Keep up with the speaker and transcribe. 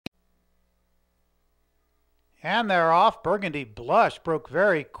And they're off. Burgundy Blush broke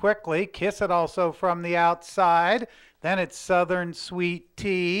very quickly. Kiss It also from the outside. Then it's Southern Sweet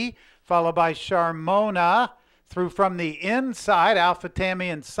Tea, followed by Charmona. Through from the inside, Alpha Tammy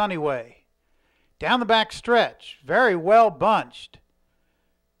and Sunnyway. Down the back stretch, very well bunched.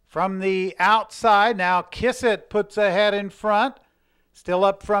 From the outside, now Kiss It puts ahead in front. Still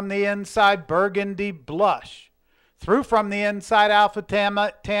up from the inside, Burgundy Blush. Through from the inside, Alpha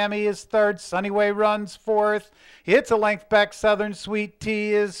Tammy is third. Sunnyway runs fourth. It's a length back. Southern Sweet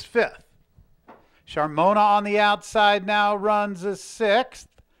Tea is fifth. Charmona on the outside now runs a sixth.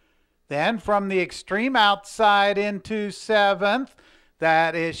 Then from the extreme outside into seventh,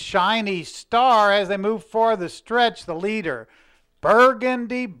 that is Shiny Star as they move for the stretch, the leader.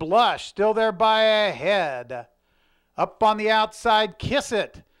 Burgundy Blush still there by a head. Up on the outside, Kiss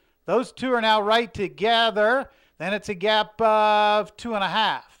It. Those two are now right together. Then it's a gap of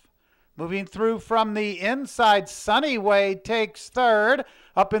 2.5. Moving through from the inside, Sunnyway takes third.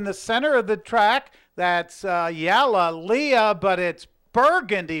 Up in the center of the track, that's Yalla Leah, but it's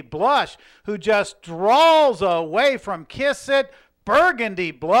Burgundy Blush who just draws away from Kiss It.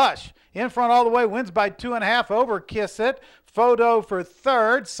 Burgundy Blush in front all the way, wins by 2.5 over Kiss It. Photo for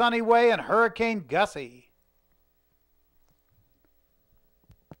third, Sunnyway and Hurricane Gussie.